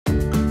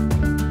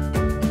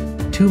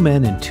two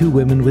men and two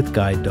women with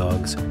guide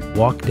dogs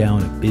walk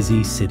down a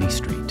busy city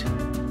street.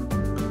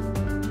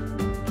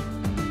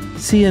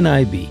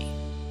 CNIB,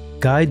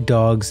 Guide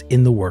Dogs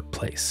in the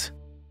Workplace.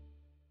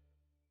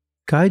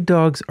 Guide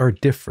dogs are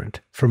different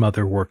from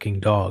other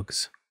working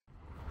dogs.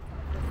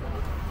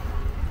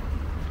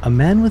 A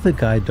man with a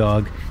guide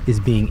dog is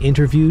being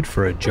interviewed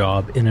for a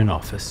job in an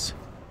office.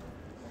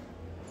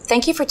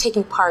 Thank you for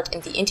taking part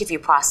in the interview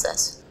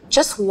process.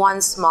 Just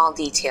one small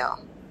detail.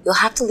 You'll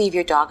have to leave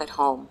your dog at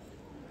home.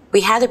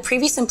 We had a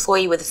previous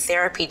employee with a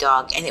therapy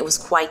dog and it was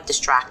quite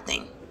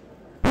distracting.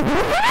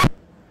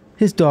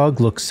 His dog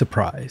looks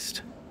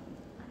surprised.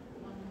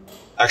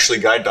 Actually,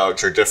 guide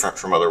dogs are different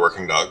from other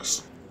working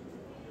dogs.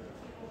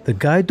 The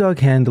guide dog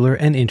handler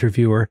and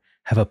interviewer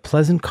have a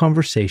pleasant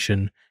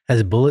conversation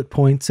as bullet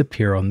points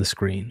appear on the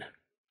screen.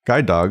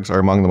 Guide dogs are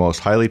among the most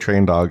highly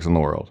trained dogs in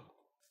the world.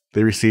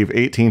 They receive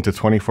 18 to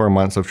 24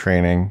 months of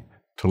training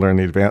to learn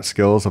the advanced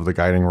skills of the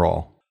guiding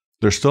role.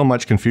 There's still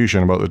much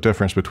confusion about the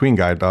difference between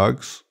guide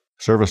dogs,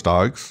 service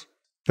dogs,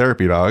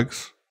 therapy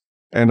dogs,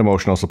 and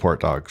emotional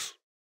support dogs,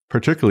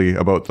 particularly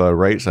about the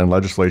rights and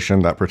legislation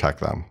that protect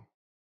them.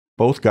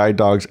 Both guide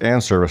dogs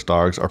and service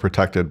dogs are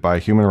protected by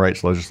human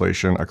rights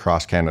legislation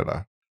across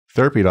Canada.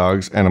 Therapy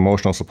dogs and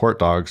emotional support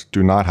dogs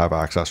do not have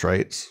access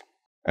rights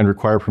and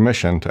require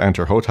permission to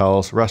enter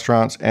hotels,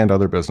 restaurants, and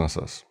other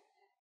businesses.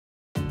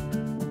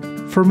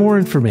 For more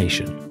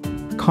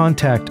information,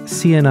 contact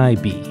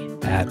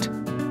CNIB at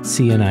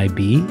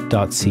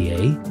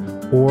cnib.ca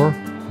or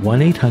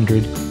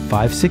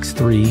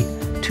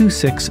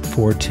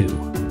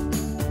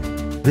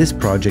 1-800-563-2642. This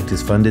project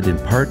is funded in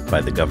part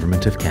by the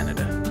Government of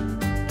Canada.